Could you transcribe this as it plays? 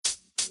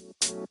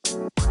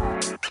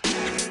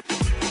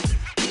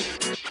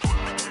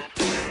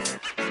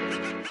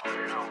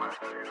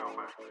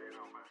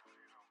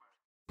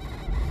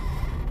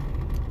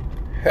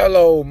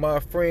Hello, my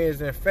friends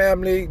and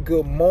family.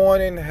 Good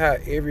morning. How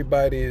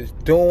everybody is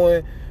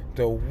doing?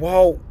 The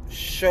Walt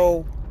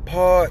Show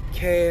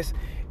podcast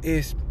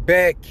is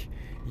back.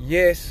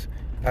 Yes,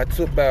 I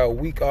took about a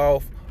week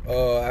off.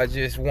 I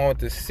just wanted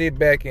to sit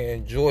back and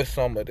enjoy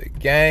some of the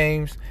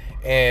games.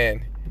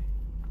 And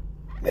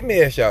let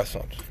me ask y'all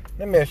something.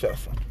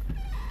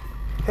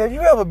 Have you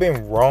ever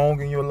been wrong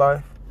in your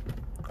life?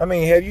 I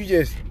mean, have you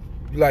just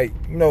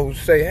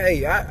say,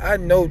 hey, I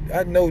know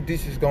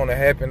this is gonna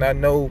happen. I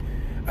know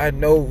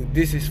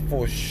this is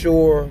for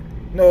sure.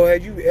 No,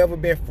 have you ever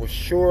been for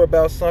sure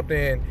about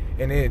something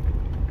and then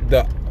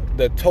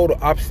the total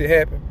opposite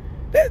happened?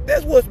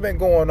 That's what's been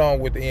going on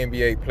with the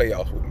NBA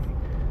playoffs with me.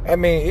 I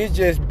mean, it's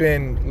just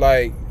been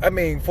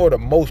for the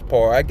most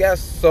part, I got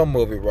some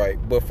of it right,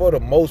 but for the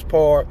most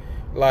part,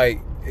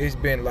 it's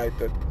been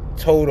the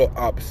total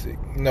opposite.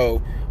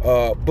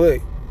 But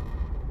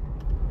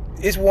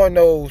it's one of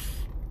those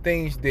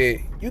things that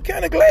you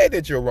kind of glad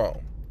that you're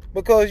wrong.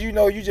 Because, you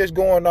just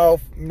going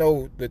off,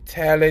 the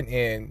talent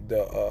and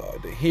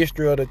the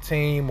history of the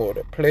team or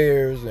the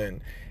players and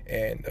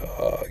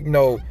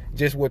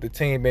just what the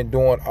team been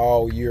doing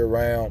all year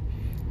round.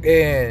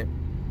 And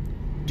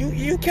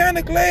you kind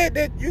of glad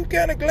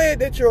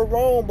that you're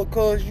wrong,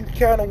 because you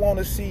kind of want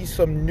to see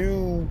some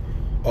new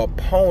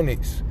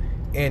opponents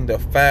in the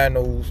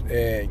finals,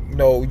 and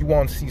you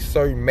want to see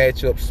certain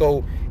matchups,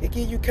 so it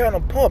get you kind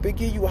of pumped, it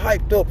get you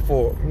hyped up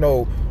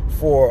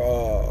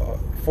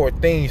for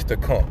things to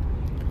come.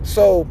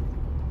 So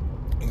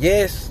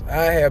yes,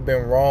 I have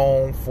been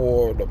wrong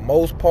for the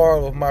most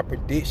part of my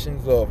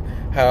predictions of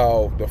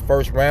how the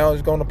first round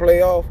is going to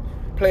play out,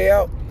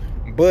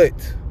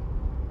 but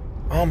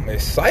I'm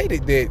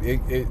excited that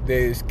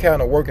it's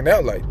kind of working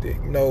out like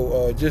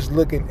that. Just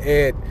looking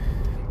at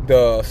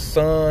the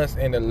Suns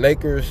and the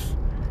Lakers,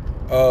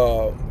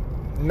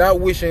 not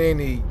wishing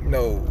any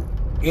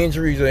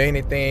injuries or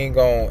anything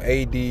on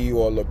AD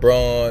or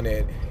LeBron,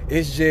 and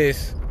it's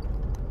just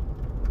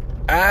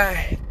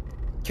I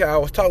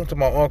was talking to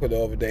my uncle the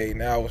other day,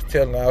 and I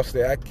said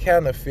I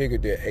kind of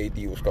figured that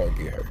AD was gonna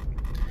get hurt,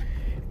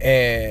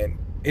 and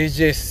it's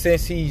just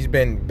since he's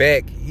been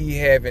back, he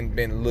haven't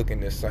been looking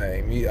the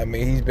same.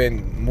 He's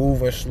been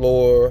moving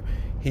slower.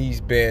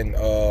 He's been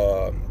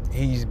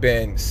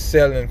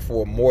selling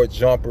for more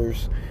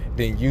jumpers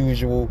than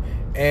usual.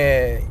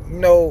 And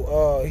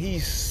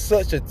he's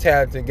such a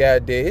talented guy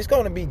that it's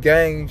gonna be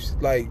games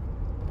it's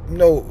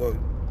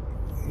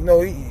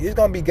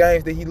gonna be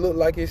games that he look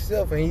like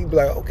himself, and he be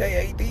like,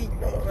 okay, AD,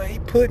 he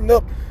putting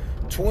up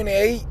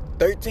 28,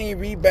 13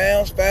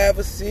 rebounds, 5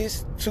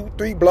 assists,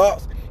 2-3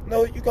 blocks.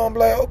 You're gonna be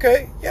like,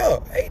 okay, yeah,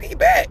 AD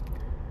back.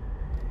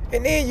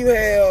 And then you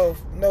have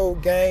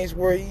games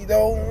where he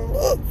don't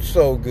look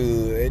so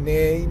good, and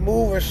then he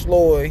moving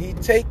slower. He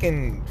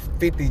taking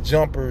 50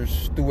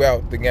 jumpers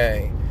throughout the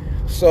game.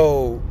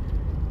 So,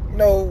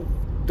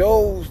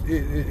 those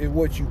is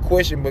what you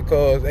question,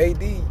 because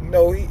AD,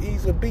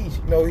 he's a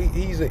beast.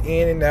 He's an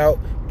in and out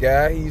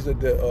guy. He's a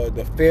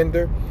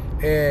defender,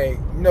 and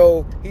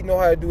he know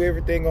how to do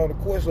everything on the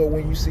court. So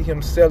when you see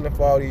him selling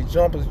for all these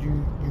jumpers,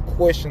 you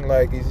question,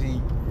 is he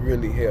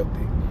really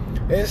healthy?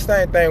 And the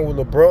same thing with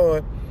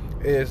LeBron.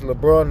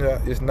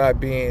 LeBron is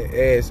not being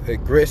as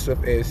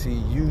aggressive as he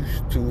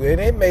used to, and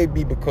it may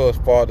be because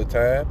Father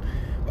Time.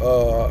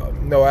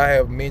 I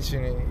have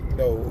mentioned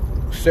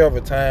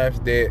several times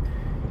that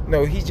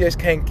he just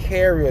can't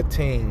carry a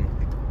team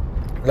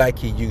like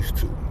he used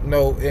to. And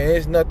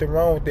there's nothing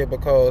wrong with that,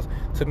 because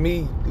to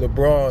me,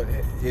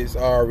 LeBron is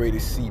already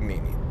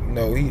cemented.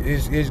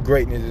 His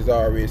greatness is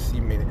already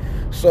cemented.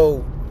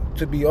 So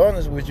to be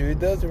honest with you, it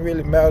doesn't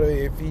really matter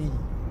if he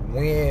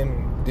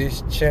win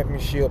this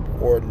championship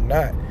or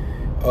not.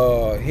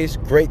 His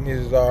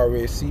greatness is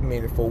already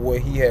cemented for what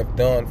he have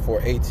done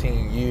for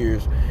 18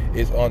 years.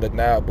 Is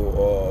undeniable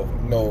of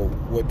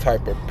what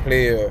type of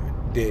player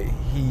that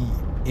he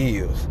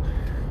is.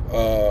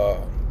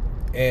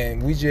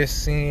 And we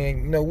just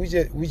seeing a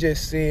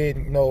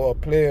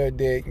player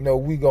that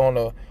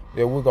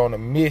we're gonna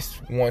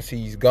miss once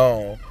he's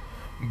gone.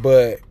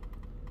 But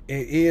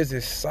it is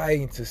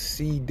exciting to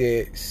see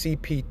that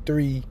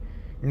CP3,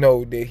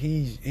 that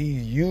he's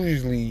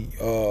usually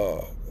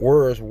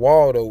where's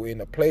Waldo in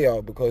the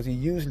playoff, because he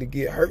usually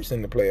get hurt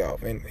in the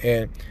playoff,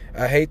 and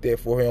I hate that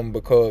for him,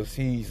 because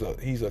he's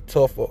a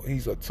tough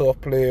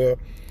player,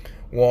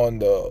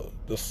 one of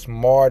the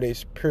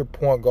smartest pure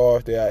point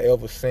guards that I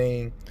ever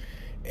seen,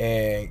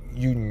 and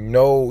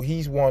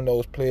he's one of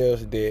those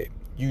players that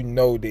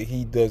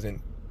that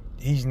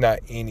he's not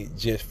in it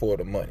just for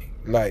the money.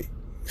 Like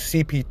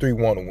CP3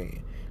 want to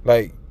win,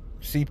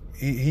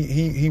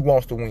 he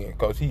wants to win,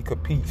 because he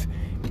competes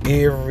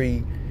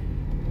every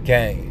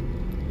game.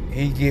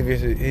 He give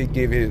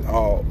his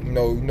all. You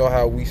know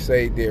how we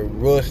say that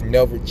Russ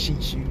never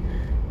cheats you.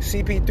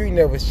 CP3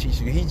 never cheats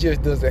you. He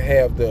just doesn't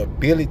have the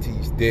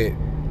abilities that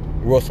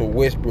Russell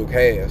Westbrook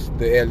has,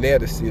 the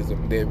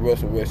athleticism that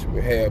Russell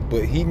Westbrook has,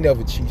 but he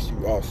never cheats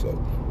you also.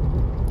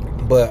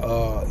 But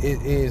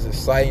it is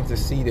exciting to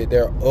see that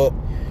they're up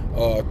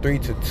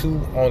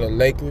 3-2 on the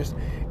Lakers,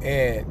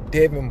 and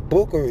Devin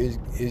Booker is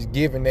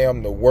giving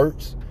them the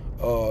works.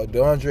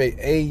 DeAndre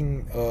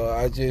Ayton,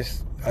 I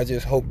just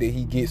hope that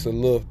he gets a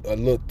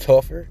little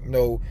tougher.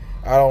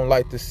 I don't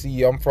like to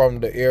see. I'm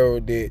from the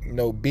era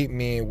that big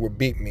men were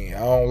big men. I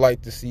don't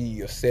like to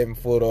see a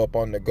 7-foot up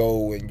on the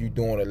goal and you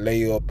doing a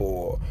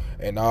layup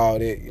and all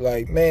that.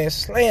 Like, man,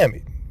 slam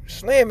it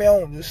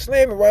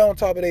right on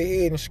top of their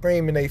head and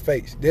scream in their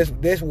face.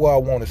 That's what I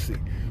want to see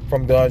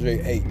from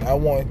DeAndre Ayton. I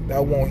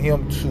want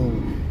him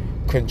to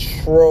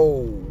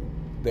control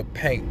the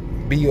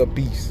paint, be a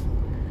beast.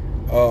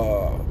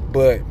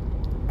 But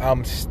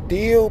I'm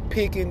still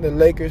picking the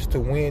Lakers to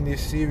win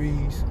this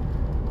series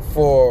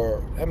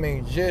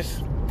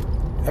just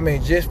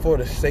for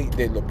the sake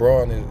that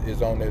LeBron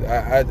is on it.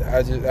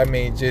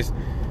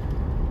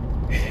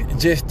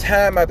 Just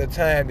time after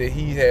time that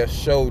he has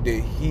showed that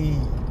he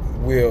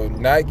will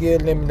not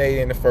get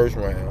eliminated in the first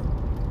round,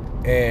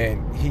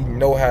 and he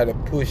know how to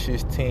push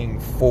his team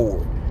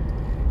forward.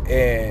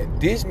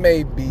 And this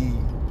may be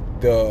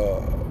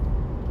the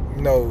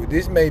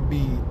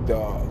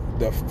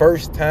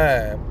first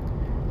time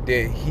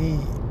that he's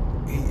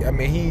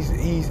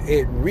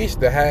at risk,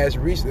 the highest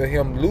risk of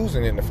him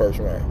losing in the first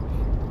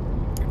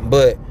round.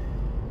 But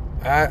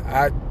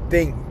I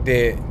think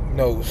that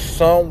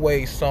some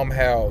way,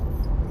 somehow,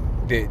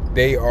 that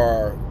they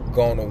are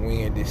gonna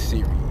win this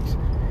series.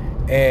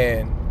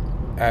 And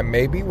I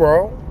may be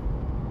wrong.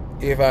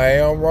 If I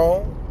am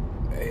wrong,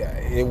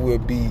 it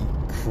would be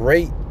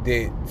great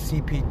that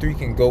CP3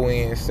 can go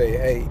in and say,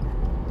 hey,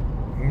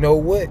 you know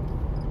what?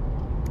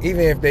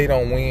 Even if they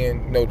don't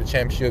win the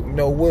championship, you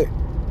know what?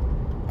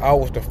 I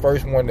was the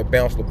first one to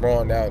bounce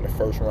LeBron out in the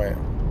first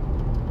round.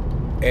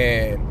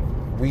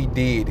 And we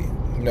did it.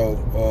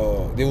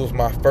 This was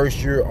my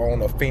first year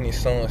on a Phoenix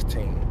Suns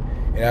team.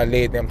 And I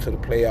led them to the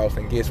playoffs.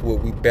 And guess what?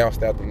 We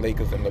bounced out the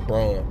Lakers and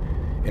LeBron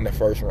in the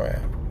first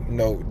round.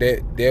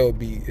 That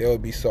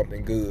would be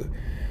something good.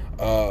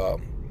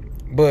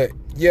 But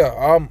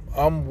yeah,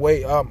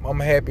 I'm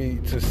happy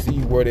to see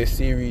where this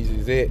series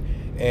is at,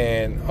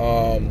 and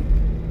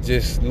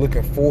just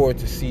looking forward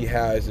to see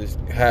how it's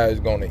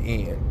going to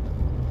end.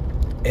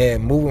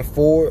 And moving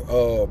forward,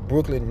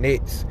 Brooklyn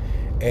Nets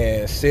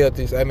and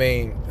Celtics.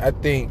 I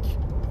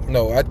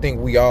think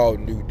we all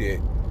knew that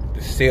the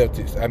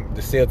Celtics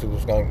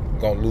was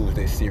going to lose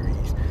that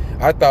series.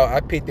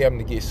 I picked them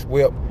to get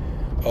swept.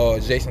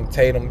 Jason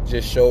Tatum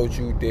just showed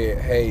you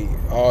that, hey,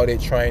 all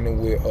that training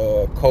with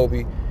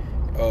Kobe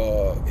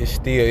is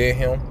still in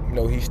him.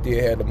 He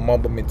still had the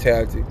Mamba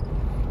mentality.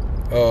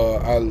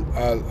 I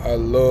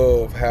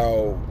love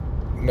how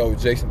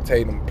Jason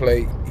Tatum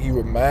play. He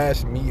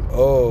reminds me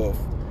of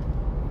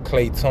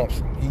Klay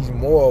Thompson. He's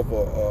more of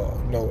a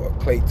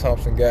Klay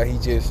Thompson guy. He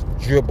just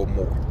dribble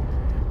more.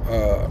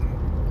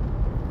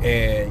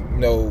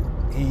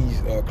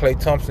 He's Klay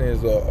Thompson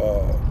is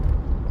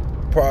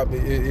probably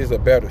is a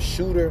better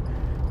shooter,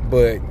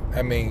 but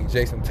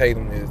Jason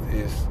Tatum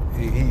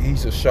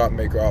he's a shot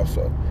maker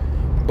also.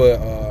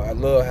 But I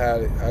love how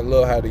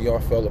the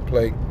young fella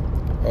play.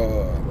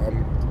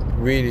 I'm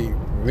really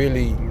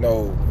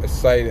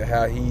excited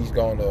how he's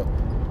gonna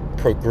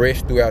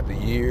progress throughout the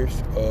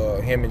years.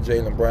 Him and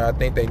Jaylen Brown, I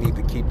think they need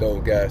to keep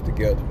those guys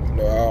together.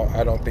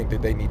 I don't think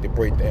that they need to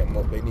break them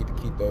up. They need to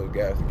keep those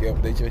guys together.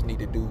 They just need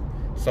to do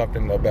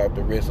something about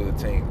the rest of the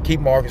team.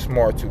 Keep Marcus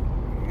Smart too.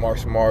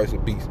 Marcus Smart is a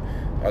beast.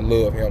 I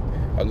love him.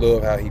 I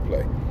love how he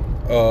play.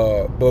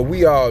 But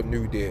we all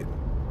knew that.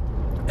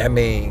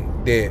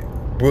 That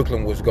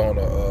Brooklyn was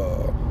gonna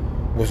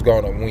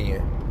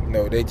win.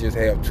 They just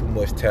have too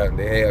much talent.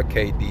 They have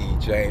KD,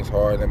 James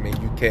Harden.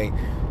 You can't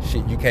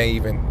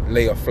even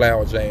lay a fly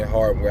on James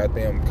Harden without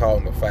them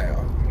calling a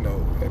foul.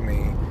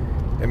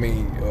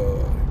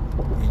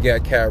 You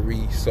got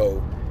Kyrie,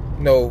 so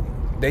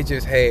they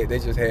just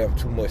have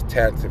too much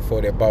talent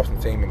for that Boston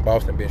team, and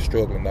Boston been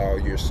struggling all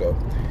year. So,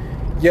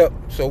 yep.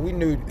 So we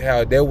knew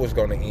how that was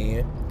going to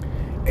end,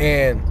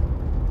 and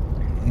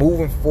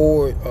moving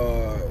forward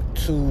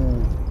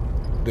to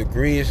the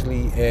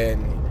Grizzlies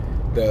and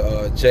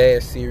the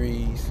Jazz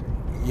series.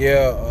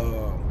 Yeah,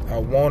 I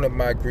wanted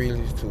my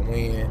Grizzlies to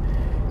win.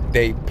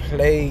 They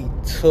played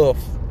tough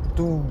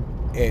through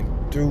and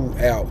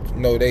throughout.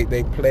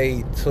 They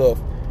played tough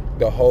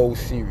the whole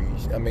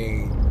series.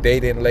 They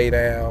didn't lay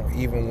down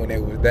even when they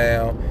was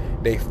down.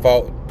 They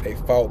fought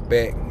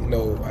back.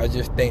 I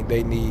just think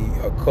they need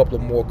a couple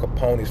of more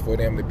components for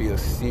them to be a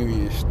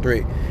serious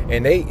threat.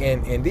 And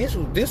this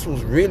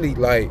was really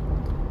like,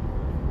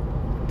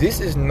 this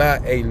is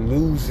not a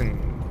losing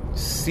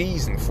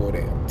season for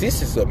them.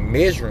 This is a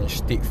measuring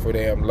stick for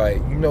them. Like,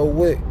 you know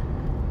what?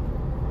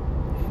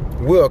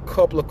 We're a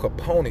couple of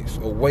components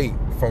away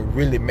from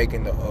really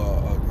making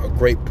a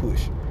great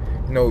push.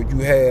 You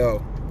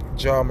have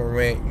Ja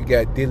Morant, you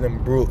got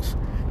Dylan Brooks.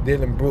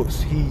 Dylan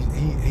Brooks,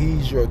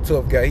 he's your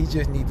tough guy. He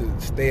just needs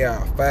to stay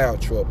out of foul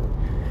trouble.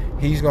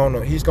 He's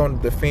gonna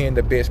defend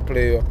the best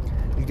player.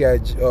 You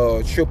got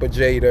Triple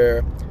J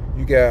there.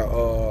 You got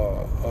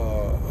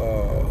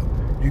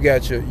you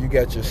got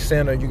your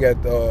center. You got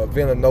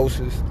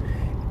Villanosis.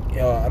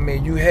 I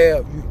mean,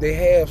 they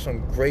have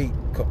some great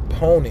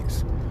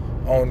components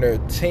on their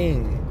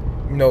team.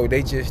 You know,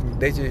 they just.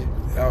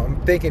 I'm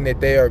thinking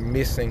that they are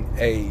missing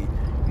a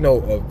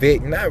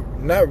vet,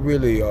 not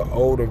really an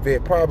older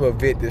vet, probably a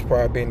vet that's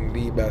probably been in the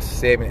league about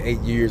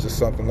 7-8 years or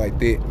something like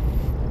that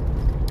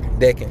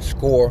can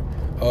score.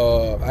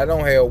 I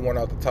don't have one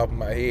off the top of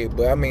my head,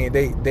 but I mean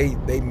they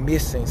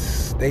missing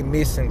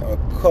a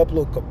couple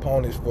of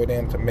components for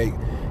them to make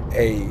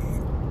a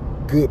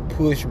good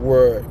push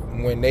where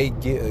when they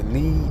get a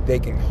lead, they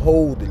can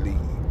hold the lead.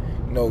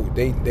 You know,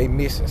 they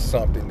missing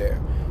something there.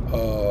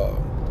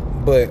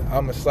 But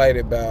I'm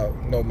excited about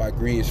my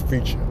Grizz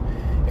future.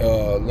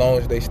 As long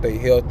as they stay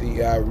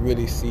healthy, I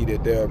really see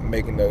that they're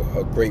making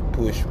a great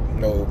push.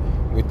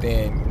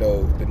 Within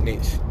the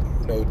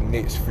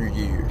next few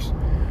years.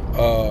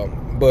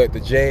 But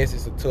the Jazz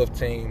is a tough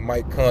team.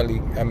 Mike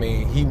Conley, I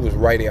mean, he was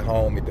right at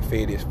home at the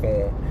FedEx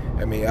Forum.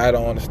 I mean, I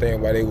don't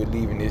understand why they were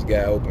leaving this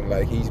guy open.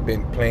 Like, he's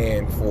been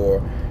playing for,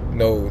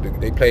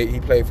 he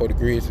played for the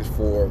Grizzlies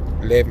for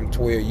 11,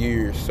 12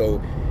 years. So,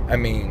 I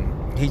mean,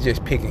 he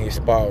just picking his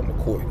spot on the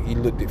court. He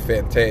looked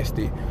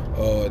fantastic.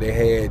 They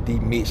had D.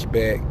 Mitch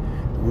back.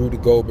 Rudy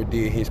Gobert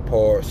did his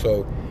part.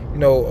 So,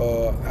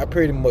 I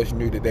pretty much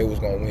knew that they was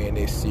going to win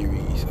this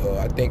series.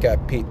 I think I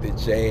picked the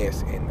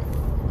Jazz in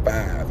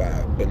 5,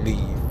 I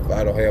believe.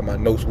 I don't have my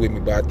notes with me,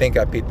 but I think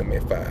I picked them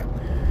at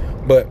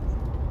 5. But,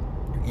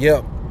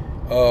 yeah,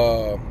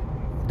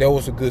 that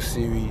was a good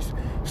series.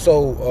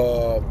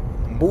 So,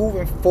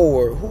 moving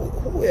forward,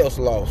 who else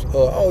lost? The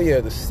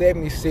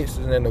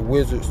 76ers and the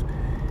Wizards.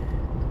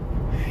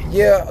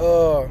 Yeah,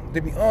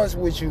 to be honest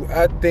with you,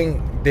 I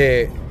think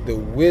that the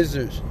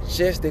Wizards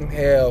just didn't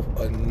have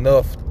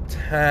enough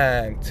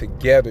time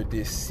together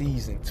this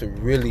season to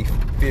really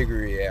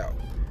figure it out.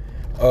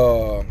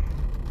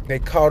 They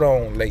caught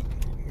on late.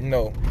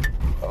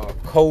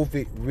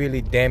 COVID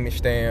really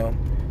damaged them,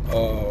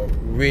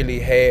 really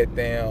had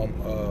them,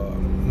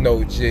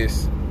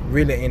 just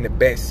really in the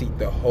backseat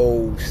the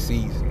whole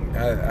season.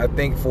 I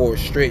think for a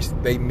stretch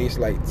they missed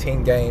like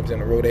 10 games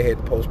in a row. They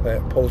had to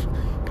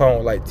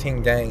postpone like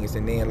 10 games,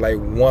 and then like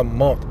 1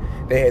 month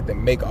they had to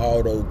make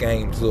all those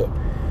games up.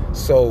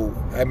 So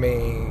I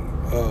mean,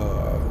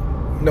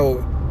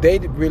 they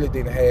really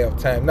didn't have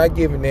time. Not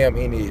giving them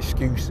any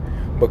excuse,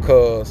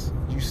 because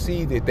you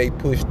see that they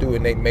pushed through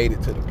and they made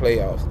it to the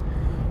playoffs.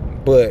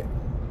 But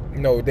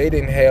they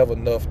didn't have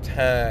enough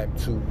time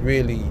to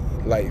really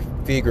like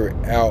figure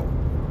out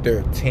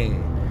their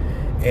team.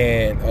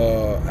 And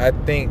I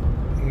think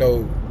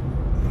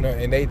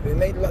and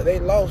they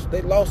lost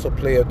a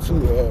player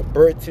too.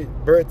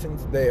 Bertans,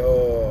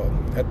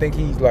 I think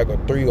he's like a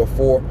 3 or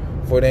 4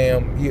 for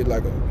them. He's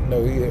like he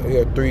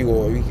a 3,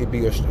 or he could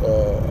be a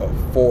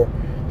 4,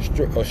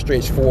 a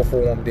stretch 4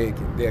 for them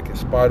that can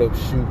spot up,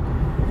 shoot.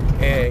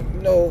 And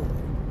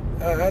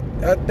I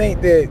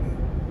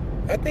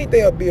think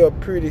they'll be a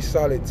pretty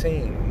solid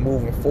team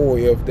moving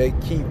forward if they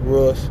keep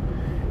Russ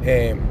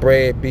and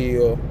Brad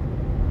Beal.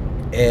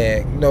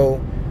 And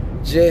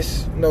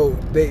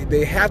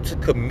they have to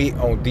commit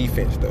on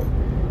defense though.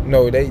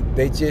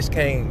 They just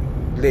can't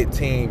let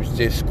teams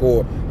just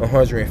score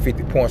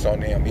 150 points on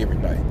them every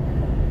night.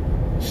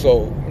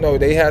 So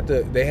they have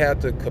to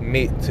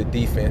commit to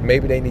defense.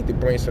 Maybe they need to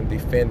bring some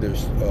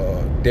defenders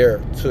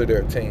there to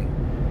their team.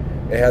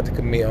 They have to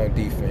commit on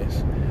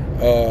defense.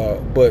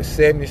 But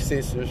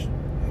 76ers,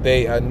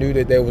 I knew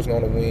that they was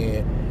going to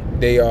win.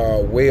 They are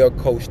a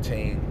well-coached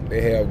team.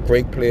 They have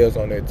great players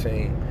on their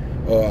team.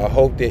 I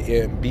hope that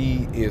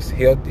Embiid is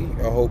healthy.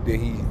 I hope that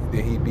he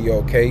be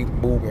okay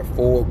moving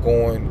forward,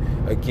 going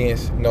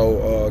against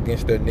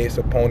against their next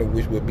opponent,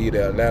 which would be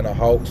the Atlanta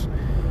Hawks.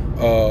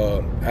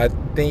 I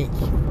think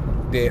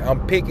that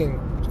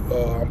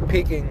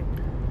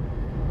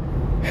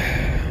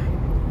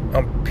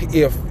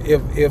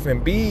if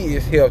Embiid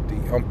is healthy,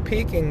 I'm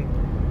picking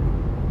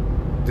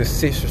the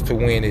Sixers to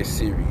win this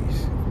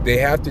series. They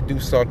have to do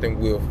something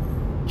with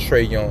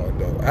Trae Young,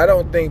 though. I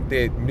don't think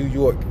that New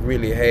York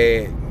really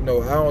had, I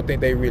don't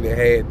think they really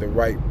had the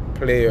right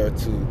player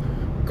to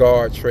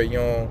guard Trae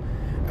Young.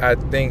 I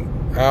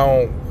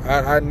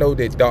know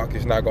that Doc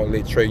is not going to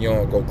let Trae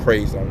Young go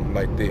crazy on him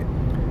like that.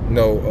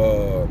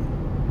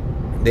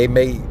 They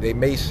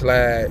may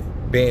slide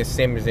Ben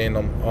Simmons in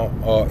on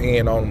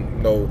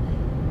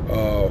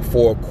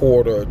for a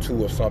quarter or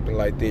two or something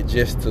like that,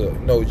 just to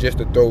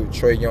throw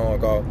Trae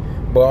Young off.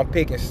 But I'm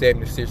picking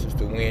 76ers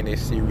to win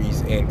this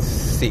series in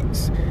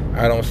 6.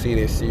 I don't see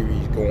this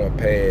series going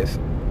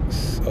past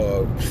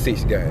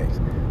 6 games.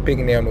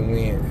 Picking them to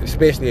win,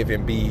 especially if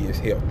Embiid is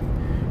healthy.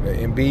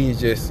 Embiid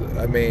just,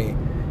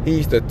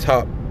 he's the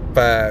top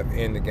 5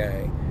 in the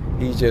game.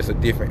 He's just a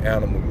different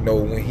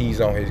animal, when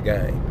he's on his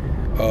game.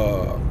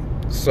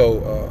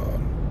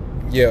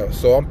 Yeah,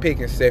 so I'm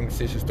picking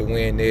 76ers to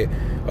win that.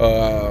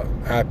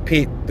 I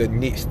picked the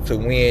Knicks to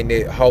win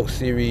that Hawks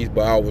series,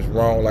 but I was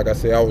wrong. Like I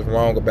said, I was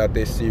wrong about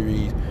that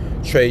series.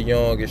 Trae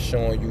Young is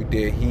showing you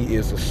that he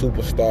is a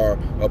superstar,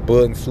 a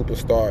budding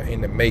superstar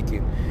in the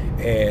making,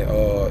 and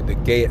the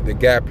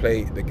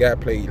guy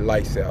played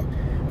lights out.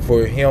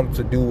 For him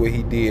to do what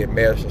he did at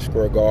Madison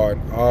Square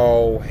Garden,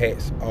 all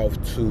hats off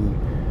to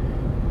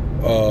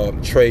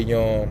Trae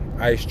Young,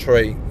 Ice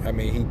Trae. I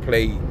mean, he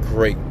played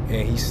great,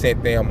 and he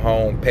sent them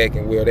home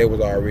packing. Well, they was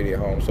already at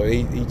home, so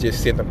he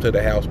just sent them to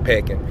the house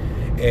packing,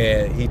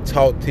 and he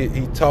talked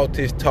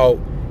his talk.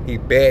 He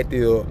backed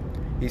it up.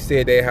 He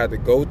said they had to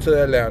go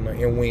to Atlanta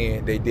and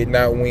win. They did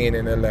not win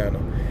in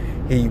Atlanta.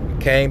 He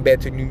came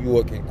back to New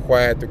York and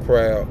quieted the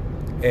crowd,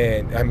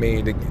 and I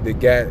mean, the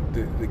guy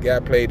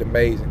played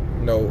amazing.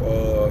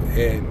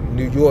 In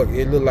New York,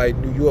 it looked like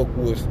New York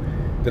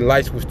the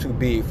lights was too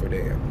big for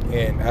them.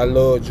 And I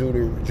love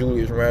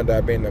Julius Randle.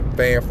 I've been a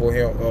fan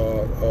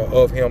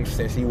of him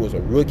since he was a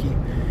rookie.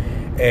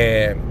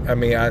 And I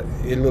mean,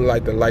 it looked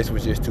like the lights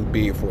was just too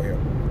big for him.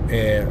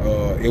 And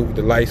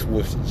the lights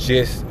was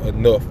just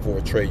enough for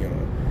Trae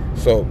Young.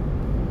 So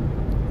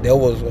that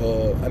was,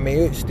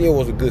 it still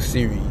was a good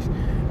series.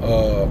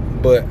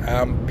 But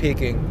I'm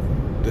picking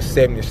the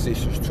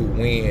 76ers to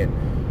win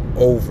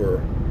over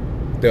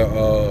the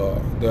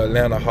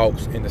Atlanta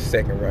Hawks in the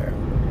second round.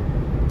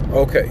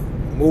 Okay,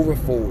 moving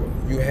forward,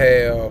 you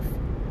have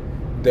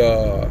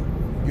the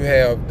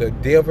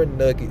Denver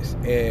Nuggets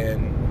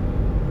and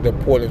the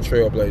Portland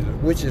Trail Blazers,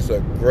 which is a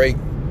great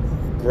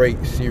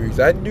series.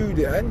 I knew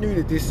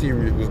that this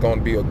series was going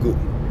to be a good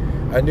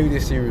one. I knew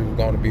this series was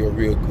going to be a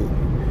real good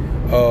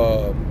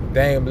one.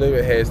 Dame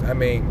Lillard has,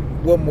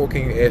 what more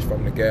can you ask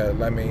from the guy?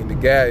 I mean, the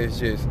guy is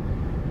just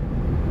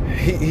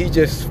he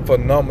just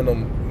phenomenal,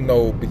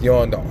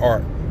 beyond the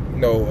art.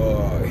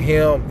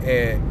 Him,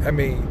 and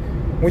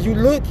when you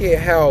look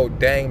at how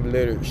Dame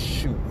Lillard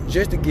shoot,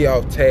 just to get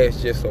off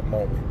task just a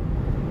moment,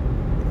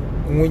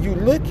 when you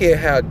look at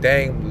how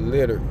Dame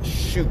Lillard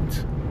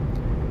shoots,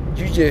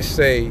 you just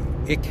say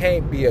it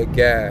can't be a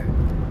guy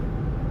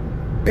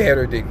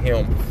better than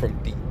him from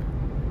deep.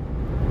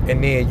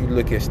 And then you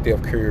look at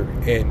Steph Curry,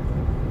 and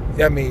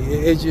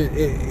he's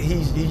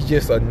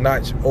just a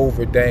notch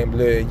over Dame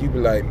Lillard. You be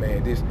like,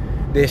 man,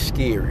 that's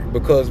scary,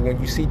 because when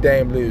you see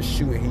Dame Lillard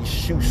shooting, he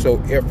shoots so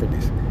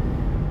effortless.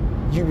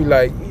 You be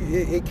like,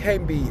 it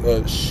can't be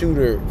a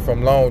shooter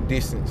from long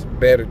distance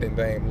better than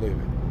Dame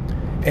Lillard.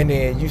 And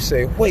then you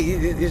say, wait,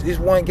 it's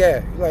one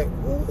guy. You're like,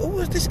 who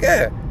is this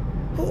guy?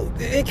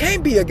 It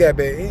can't be a guy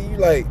better. And you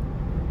like,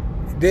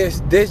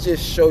 this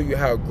just show you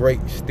how great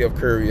Steph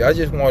Curry is. I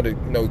just wanted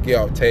to get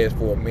off task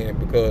for a minute,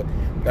 because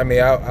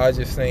I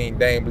just seen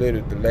Dame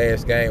Lillard the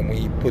last game when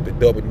he put the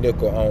double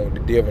nickel on the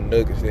Denver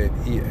Nuggets,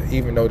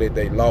 even though that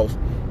they lost.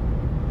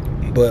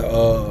 But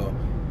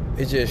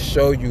it just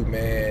show you,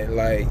 man,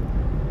 like,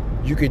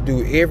 you could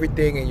do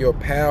everything in your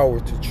power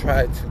to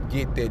try to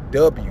get that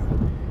W.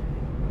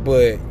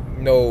 But,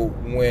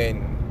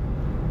 when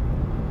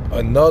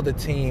another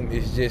team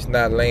is just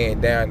not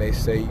laying down, they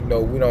say,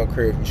 we don't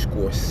care if you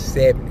score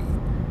 70.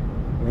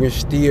 We're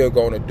still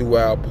going to do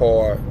our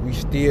part. We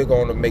still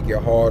going to make it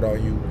hard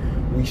on you.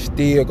 We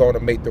still going to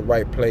make the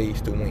right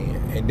plays to win.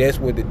 And that's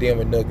what the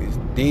Denver Nuggets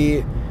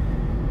did.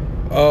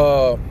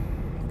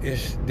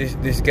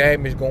 This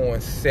game is going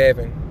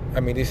 7.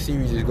 This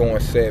series is going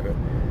 7.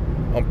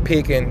 I'm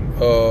picking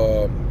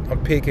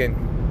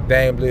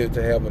Dame Lillard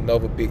to have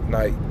another big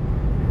night.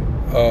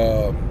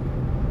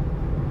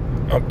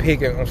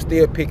 I'm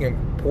still picking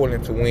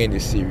Portland to win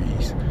this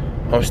series.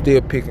 I'm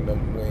still picking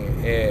them to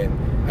win.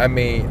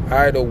 And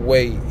either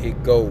way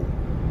it go,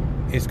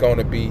 it's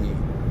gonna be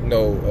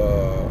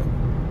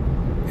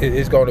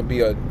it's gonna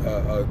be a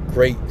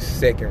great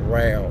second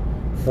round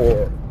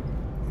for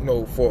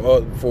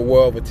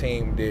whatever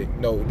team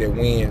that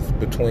wins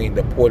between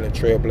the Portland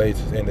Trail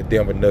Blazers and the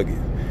Denver Nuggets.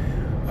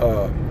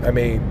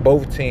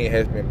 Both teams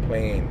has been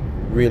playing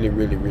really,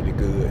 really, really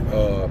good.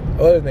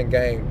 Other than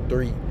Game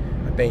 3,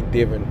 I think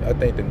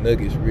the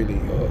Nuggets really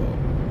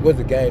was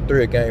it Game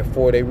 3 or Game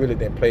 4? They really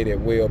didn't play that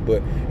well.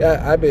 But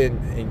I've been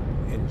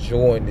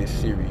enjoying this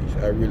series.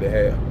 I really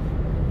have.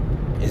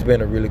 It's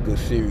been a really good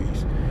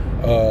series.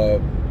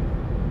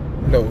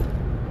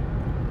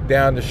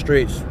 Down the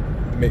stretch,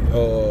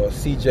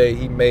 CJ,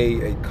 he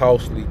made a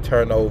costly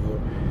turnover.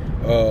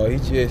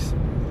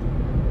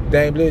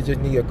 Dame Lillard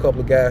just need a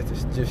couple of guys to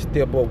just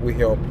step up with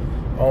him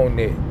on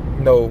that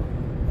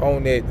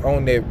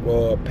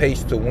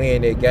pace to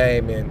win that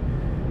game, and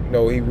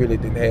he really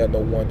didn't have no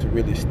one to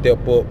really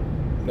step up.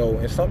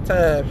 And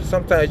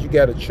sometimes you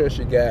gotta trust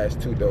your guys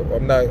too, though.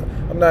 I'm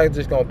not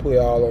just gonna put it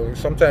all on you.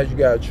 Sometimes you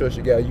gotta trust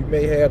your guys. You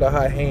may have the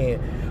hot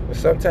hand, but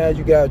sometimes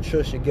you gotta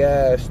trust your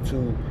guys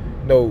to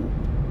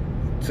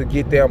to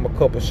get them a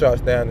couple shots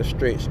down the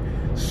stretch,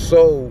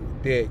 so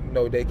that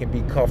they can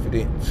be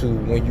confident to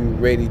when you're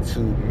ready to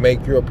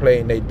make your play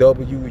and they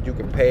W, you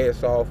can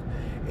pass off,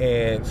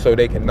 and so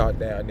they can knock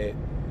down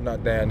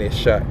that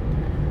shot.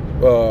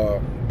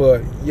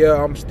 But yeah,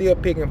 I'm still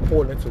picking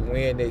Portland to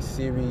win that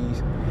series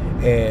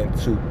and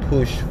to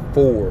push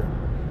forward.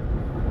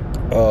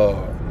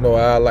 No,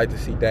 I like to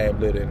see Dame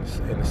Lillard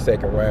in the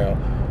second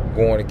round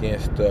going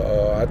against.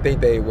 I think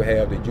they will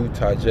have the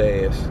Utah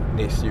Jazz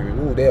next series.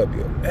 Ooh, that'll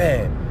be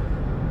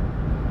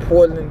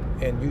Portland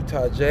and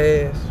Utah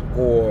Jazz,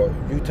 or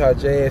Utah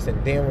Jazz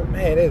and Denver.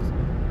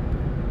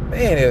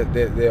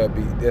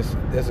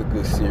 That's a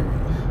good series.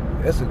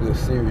 That's a good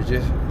series.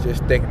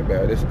 Just thinking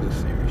about it, that's a good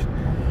series.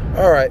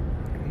 All right,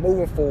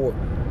 moving forward.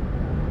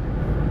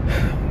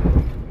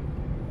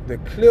 The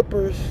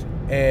Clippers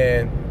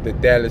and the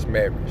Dallas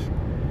Mavericks.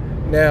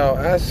 Now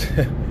I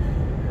said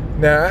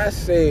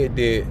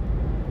that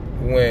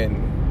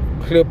when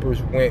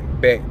Clippers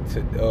went back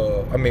to,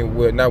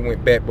 not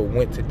went back, but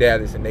went to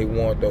Dallas and they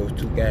won those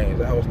 2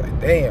 games. I was like,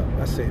 damn.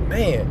 I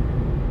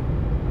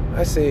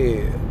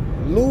said,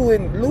 Lou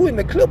and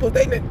the Clippers,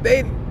 they got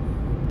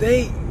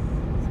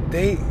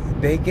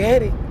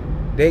it.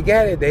 They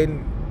got it. They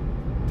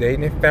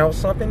didn't found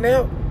something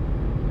out.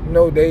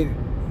 They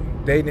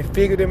didn't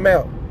figure them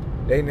out.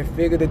 They didn't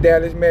figure the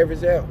Dallas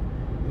Mavericks out.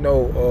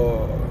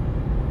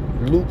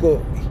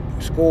 Luka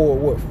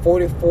scored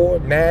 44,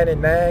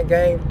 9-9,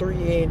 game 3.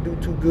 He didn't do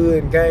too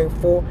good in game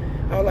 4.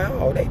 I was like,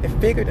 oh, they done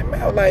figured them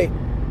out. Like,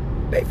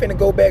 they finna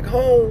go back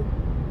home.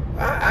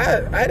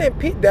 I didn't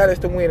pick Dallas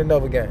to win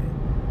another game.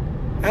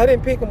 I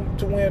didn't pick them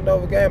to win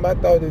another game. I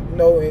thought that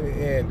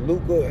and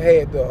Luka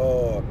had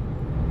the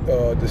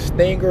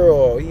stinger,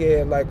 or he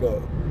had like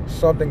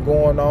something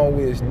going on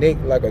with his neck,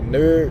 like a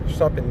nerves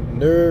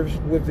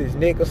with his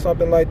neck or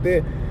something like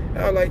that. And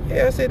I was like,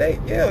 yeah. I said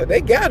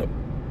they got him.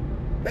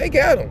 They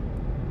got him.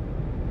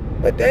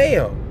 But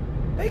damn,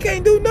 they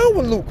can't do nothing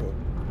with Luka.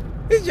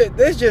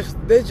 That's just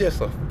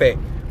a fact.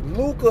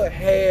 Luka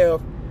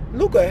have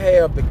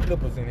the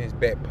Clippers in his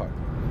back pocket.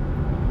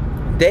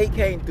 They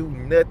can't do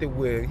nothing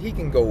with it. He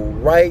can go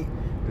right,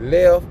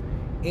 left,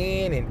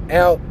 in and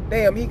out.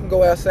 Damn, he can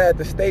go outside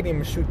the stadium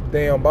and shoot the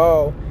damn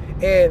ball.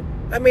 And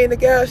the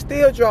guy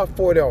still dropped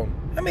 40 on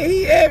him.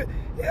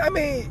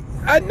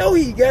 I know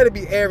he got to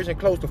be averaging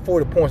close to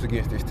 40 points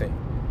against this team.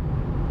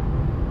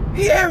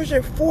 He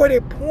averaging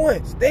 40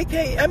 points. They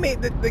can't.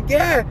 The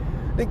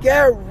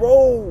guy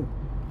rolled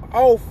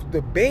off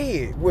the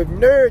bed with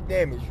nerve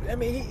damage.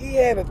 He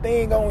had a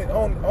thing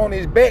on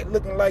his back,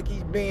 looking like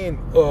he's being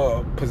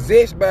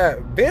possessed by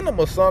venom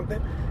or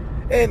something.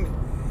 And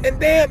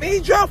damn, he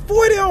dropped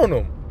 40 on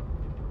him.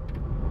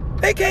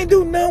 They can't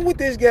do nothing with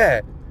this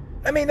guy.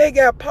 They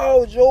got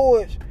Paul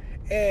George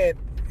and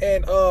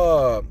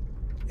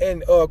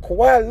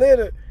Kawhi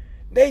Leonard.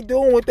 They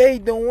doing what they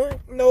doing.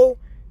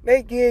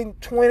 They getting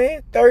 20,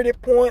 30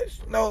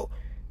 points. Doing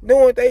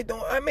what they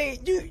doing. They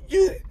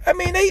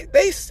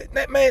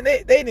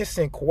didn't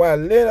send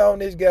Kawhi Leonard on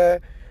this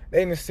guy.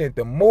 They didn't send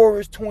the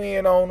Morris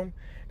twin on him.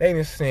 They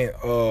didn't send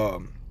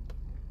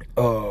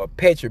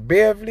Patrick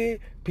Beverly,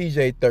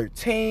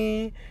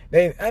 PJ13.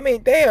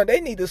 They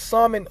need to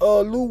summon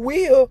Lou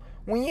Will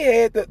when you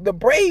had the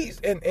braids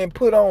and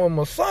put on him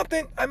or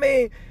something.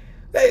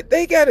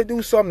 They got to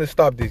do something to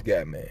stop this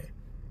guy, man.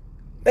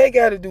 They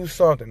got to do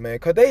something, man,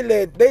 because they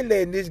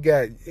letting this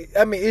guy,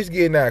 it's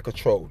getting out of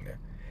control now.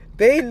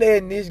 They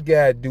letting this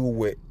guy do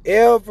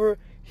whatever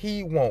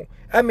he want.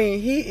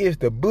 He is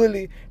the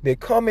bully that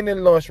come in the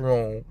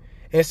lunchroom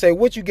and say,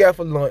 what you got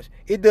for lunch?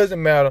 It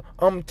doesn't matter.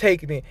 I'm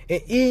taking it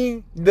and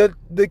eating the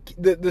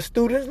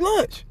students'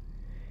 lunch.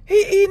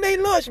 He eating their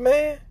lunch,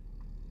 man.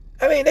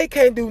 They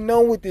can't do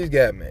nothing with this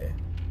guy, man.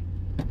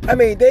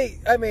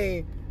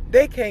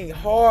 They can't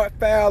hard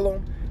foul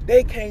him.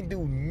 They can't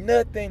do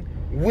nothing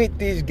with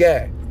this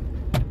guy.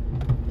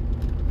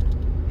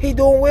 He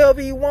doing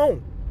whatever he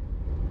want.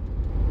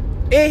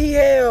 And he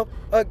have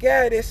a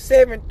guy that's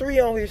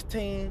 7'3" on his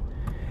team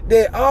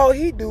that all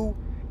he do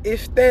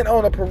is stand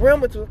on the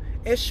perimeter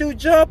and shoot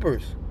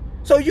jumpers.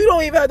 So you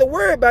don't even have to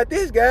worry about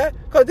this guy,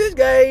 because this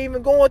guy ain't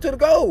even going to the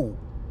goal.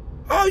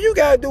 All you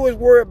got to do is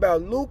worry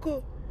about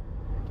Luka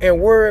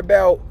and worry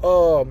about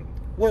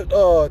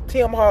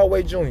Tim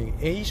Hardaway Jr. And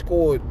he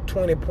scored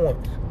 20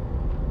 points.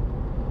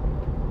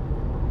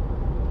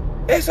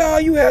 That's all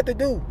you have to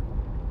do.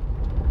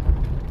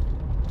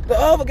 The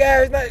other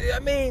guys,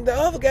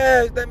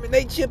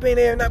 they chip in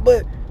there,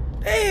 but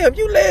damn,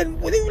 you letting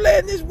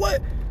this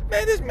what?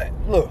 Man, this man,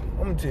 look,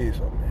 I'm gonna tell you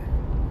something,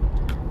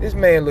 man. This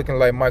man looking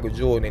like Michael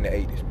Jordan in the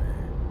 80s, man.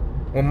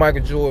 When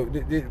Michael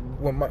Jordan,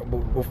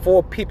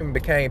 before Pippen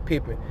became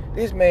Pippen,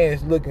 this man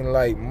is looking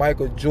like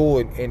Michael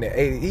Jordan in the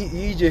 80s.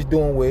 He just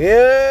doing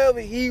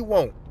whatever he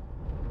want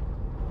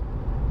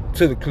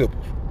to the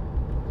Clippers.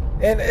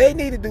 And they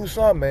need to do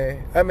something,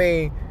 man.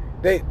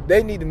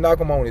 They need to knock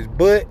him on his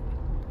butt.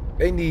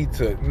 They need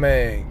to,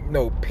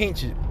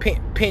 pinch his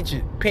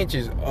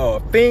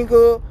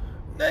finger.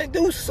 Man,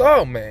 do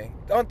something, man.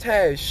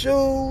 Untie his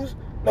shoes.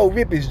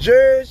 Rip his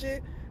jersey.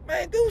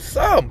 Man, do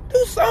something.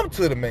 Do something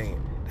to the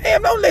man.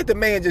 Damn, don't let the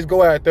man just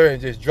go out there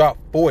and just drop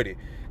 40.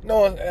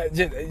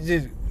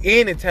 Just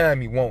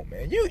anytime he want,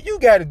 man. You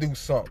got to do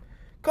something.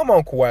 Come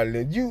on, Kawhi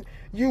Leonard.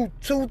 You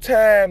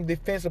 2-time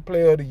defensive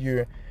player of the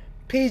year.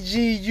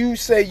 PG, you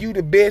say you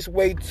the best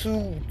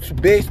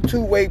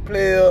two-way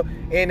player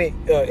in the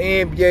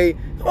NBA.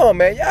 Come on,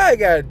 man. Y'all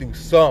gotta do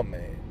something,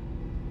 man.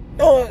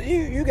 No,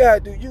 you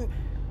gotta do.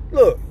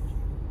 Look.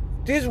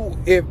 This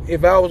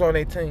if I was on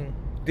that team,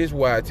 this is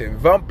why I tell you.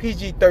 If I'm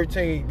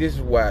PG-13, this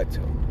is why I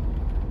tell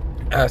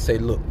you. I say,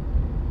 look.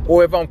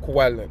 Or if I'm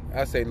Kawhi Leonard,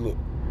 I say, look.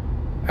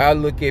 I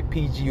look at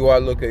PG or I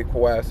look at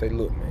Kawhi, I say,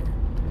 look, man.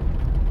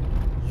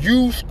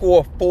 You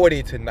score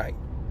 40 tonight.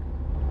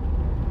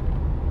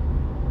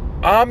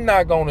 I'm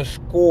not going to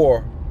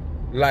score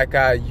like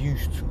I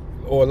used to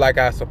or like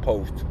I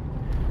supposed to.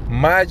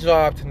 My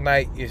job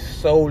tonight is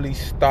solely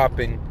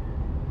stopping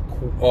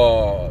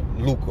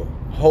Luka,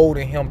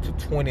 holding him to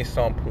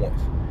 20-some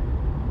points.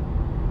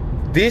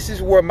 This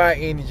is where my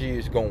energy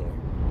is going.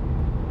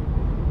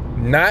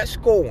 Not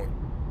scoring.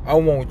 I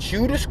want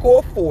you to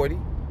score 40.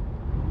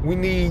 We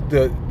need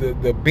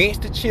the bench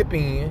to chip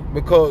in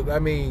because I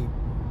mean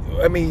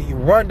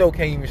Rondo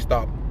can't even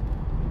stop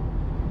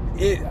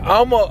him.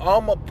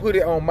 I'ma put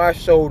it on my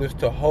shoulders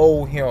to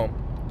hold him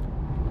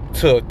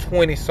to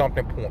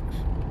 20-something points.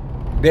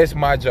 That's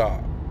my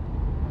job.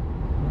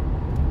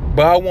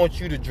 But I want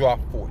you to drop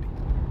 40.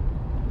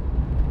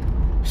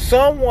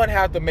 Someone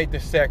have to make the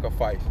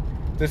sacrifice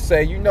to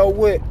say, you know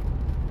what?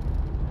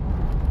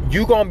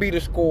 You gonna be the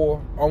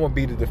scorer, I'm gonna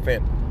be the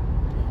defender.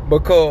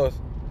 Because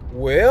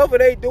wherever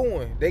they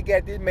doing, they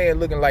got this man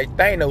looking like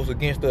Thanos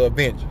against the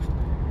Avengers.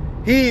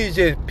 He is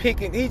just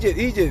picking. He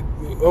just.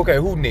 Okay,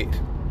 who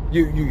next?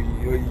 You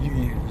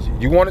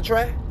want to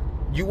try?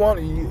 You want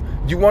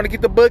to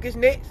get the buckets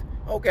next?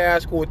 Okay, I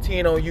scored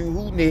 10 on you.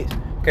 Who next?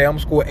 Okay, I'm gonna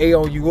score 8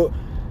 on you.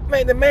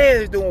 Man, the man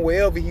is doing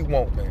whatever he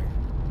want, man.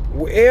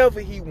 Wherever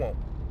he want.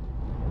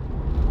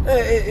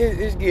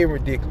 It's getting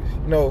ridiculous.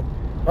 You know,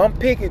 I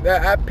picked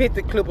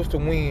the Clippers to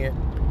win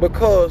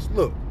because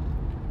look.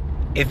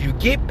 If you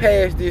get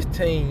past this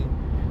team,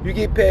 you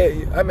get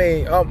past. I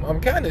mean,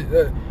 I'm kind of,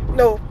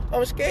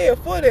 I'm scared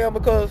for them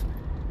because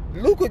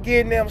Luka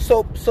getting them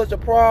such a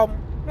problem.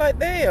 Like,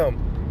 damn,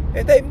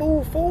 if they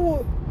move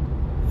forward,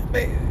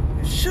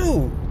 man,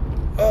 shoot,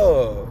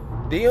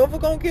 Denver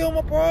gonna give them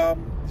a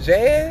problem.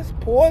 Jazz,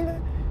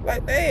 Portland,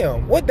 like,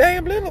 damn, what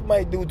Dame Lillard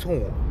might do to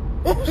him?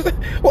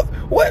 what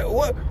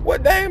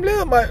Dame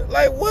Lillard might,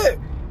 like, what?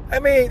 I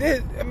mean,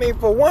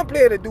 for one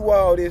player to do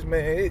all this,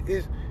 man,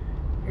 it's.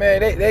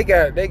 Man, they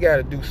got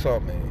to do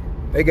something, man.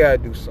 They got to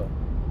do something.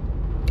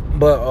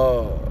 But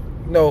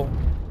no,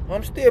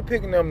 I'm still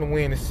picking them to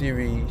win the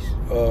series.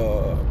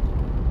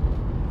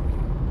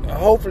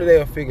 Hopefully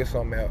they'll figure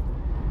something out.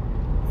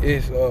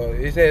 It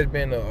has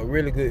been a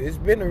really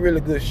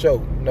good show.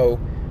 You know,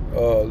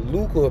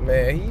 Luka,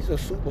 man, he's a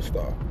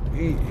superstar.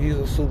 He's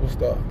a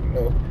superstar. You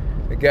know,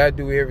 the guy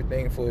do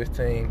everything for his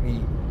team.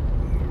 He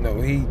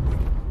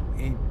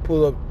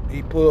pull up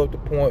the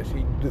points.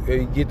 He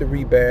get the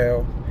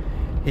rebound.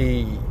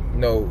 He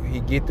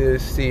get the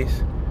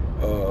assist.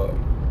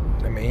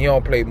 He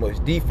don't play much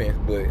defense,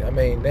 but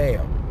damn, you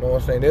know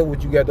what I'm saying? That's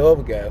what you got the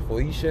other guys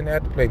for. He shouldn't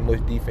have to play much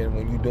defense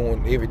when you're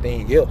doing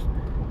everything else.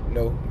 You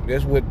know,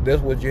 that's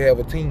what you have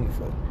a team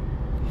for.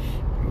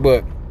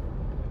 But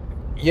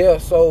yeah,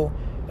 so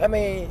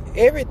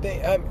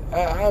everything.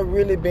 I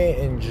really been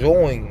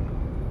enjoying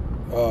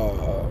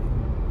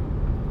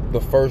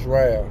the first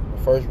round.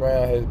 The first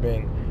round has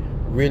been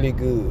really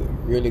good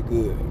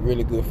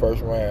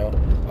first round.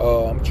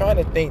 I'm trying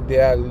to think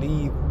that I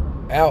leave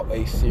out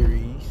a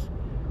series.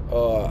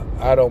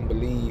 I don't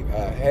believe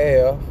I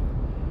have.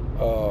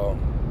 I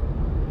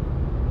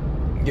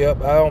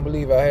don't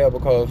believe I have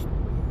because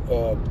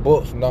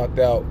Bucks knocked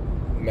out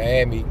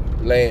Miami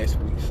last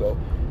week. So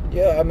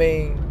yeah,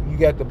 you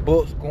got the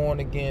Bucks going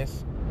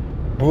against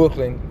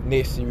Brooklyn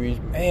next series.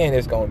 Man,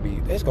 that's gonna be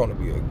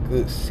a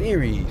good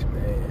series,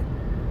 man.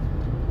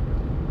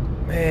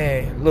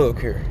 Man, look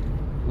here.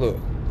 Look,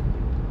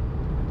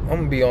 I'm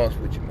gonna be honest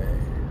with you, man.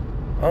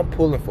 I'm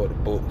pulling for the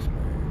Bucks,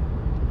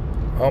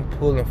 man. I'm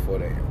pulling for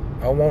them.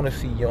 I want to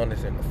see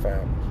Giannis in the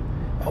finals.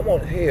 I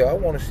want to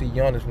see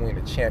Giannis win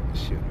the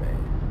championship,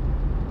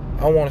 man.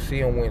 I want to see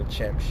him win the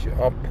championship.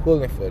 I'm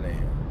pulling for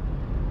them.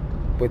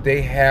 But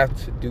they have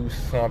to do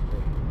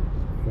something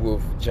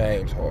with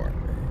James Harden,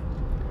 man.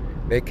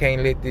 They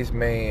can't let this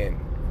man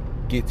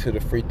get to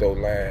the free throw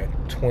line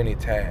 20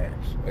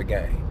 times a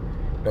game.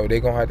 No,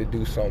 they're going to have to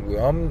do something with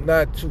it. I'm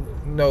not too,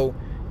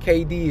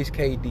 KD is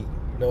KD. You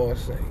know what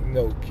I'm saying?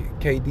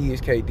 KD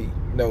is KD.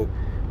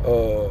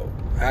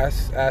 I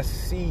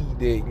see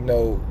that,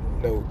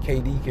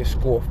 KD can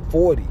score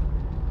 40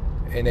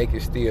 and they can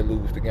still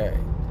lose the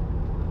game.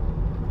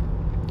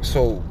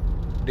 So,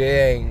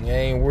 they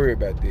ain't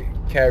worried about that.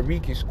 Kyrie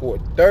can score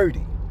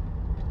 30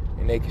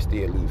 and they can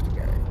still lose the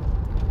game.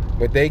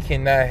 But they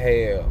cannot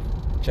have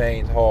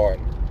James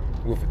Harden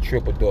with a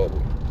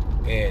triple-double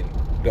and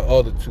the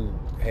other two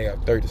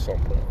have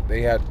 30-something points.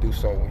 They have to do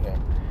something with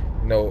him.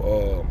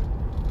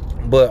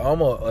 But I'm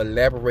gonna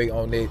elaborate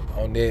on that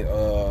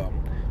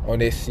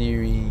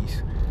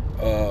series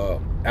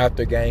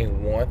after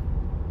game 1.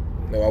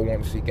 I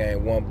want to see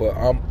game 1, but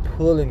I'm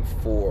pulling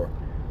for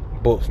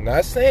Bucks.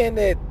 Not saying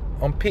that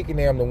I'm picking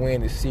them to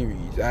win the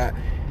series.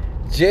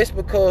 Just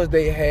because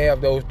they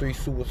have those 3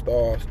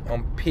 superstars,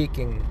 I'm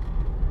picking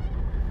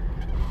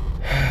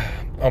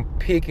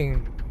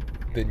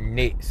the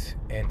Nets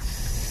in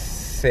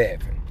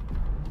 7.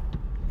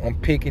 I'm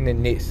picking the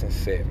Nets in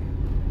 7.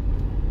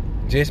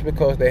 Just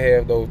because they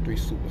have those 3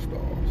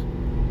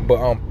 superstars. But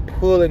I'm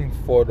pulling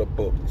for the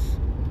Bucks.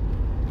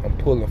 I'm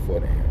pulling for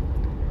them.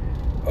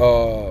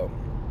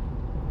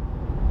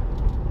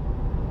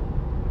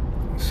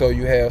 So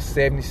you have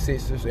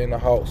 76ers and the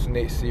Hawks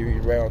next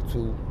series, round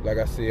 2. Like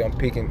I said, I'm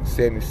picking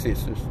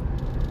 76ers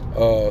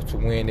to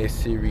win this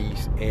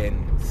series, and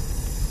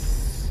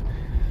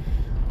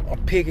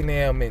I'm picking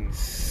them in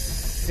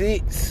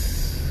 6.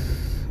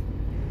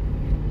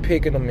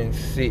 Picking them in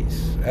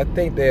 6. I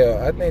think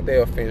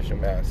they'll finish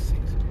them out in 6.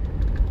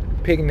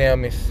 Picking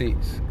them in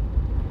 6.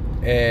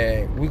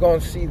 And we're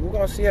gonna see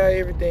how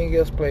everything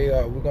else plays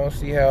out. We're gonna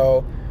see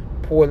how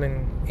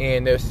Portland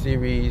in their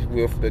series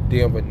with the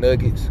Denver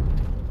Nuggets.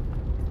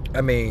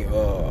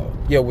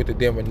 With the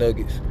Denver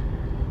Nuggets.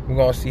 We're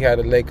gonna see how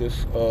the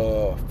Lakers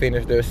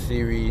finish their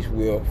series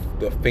with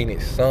the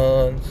Phoenix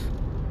Suns.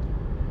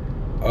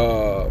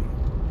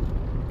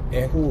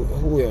 And who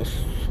else?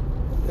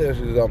 Who else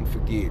is I'm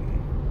forgetting?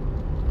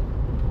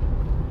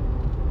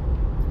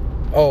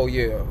 Oh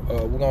yeah,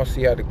 we're gonna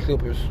see how the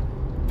Clippers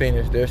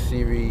finish their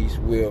series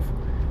with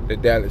the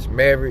Dallas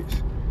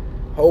Mavericks.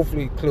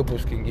 Hopefully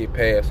Clippers can get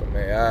past them,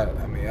 man.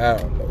 I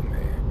don't know,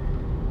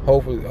 man.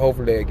 Hopefully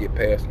they'll get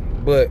past them.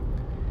 But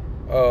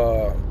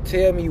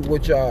tell me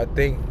what y'all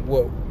think.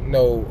 What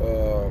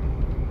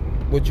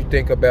you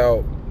think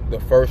about the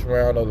first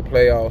round of the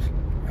playoffs?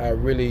 I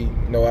really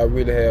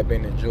have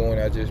been enjoying.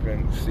 I just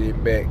been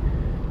sitting back,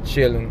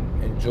 chilling,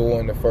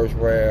 enjoying the first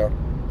round,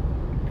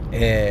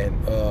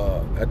 and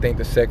I think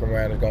the second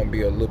round is gonna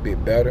be a little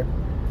bit better.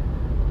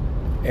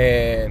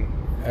 And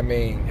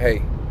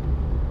hey,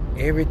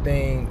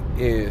 everything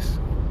is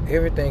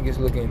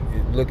looking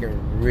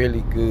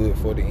really good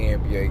for the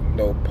NBA.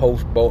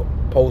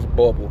 Post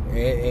bubble,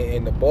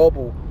 and the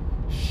bubble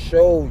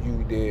showed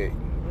you that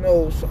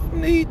some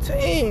of these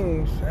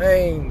teams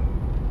ain't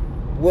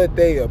what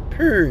they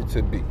appear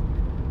to be.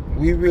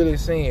 We really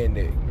saying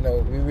that.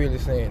 We really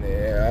saying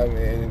that.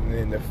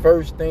 And the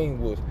first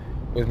thing was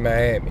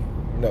Miami.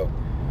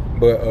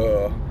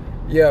 But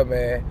yeah,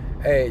 man.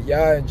 Hey,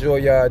 y'all enjoy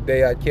y'all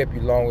day. I kept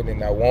you longer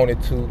than I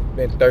wanted to.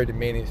 Been 30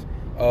 minutes.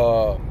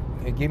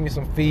 And give me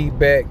some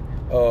feedback.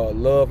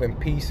 Love and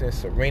peace and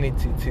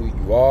serenity to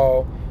you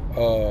all.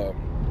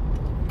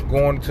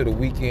 Going to the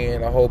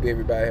weekend. I hope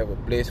everybody have a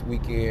blessed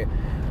weekend.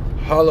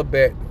 Holla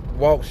back.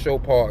 Walk Show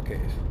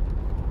Podcast.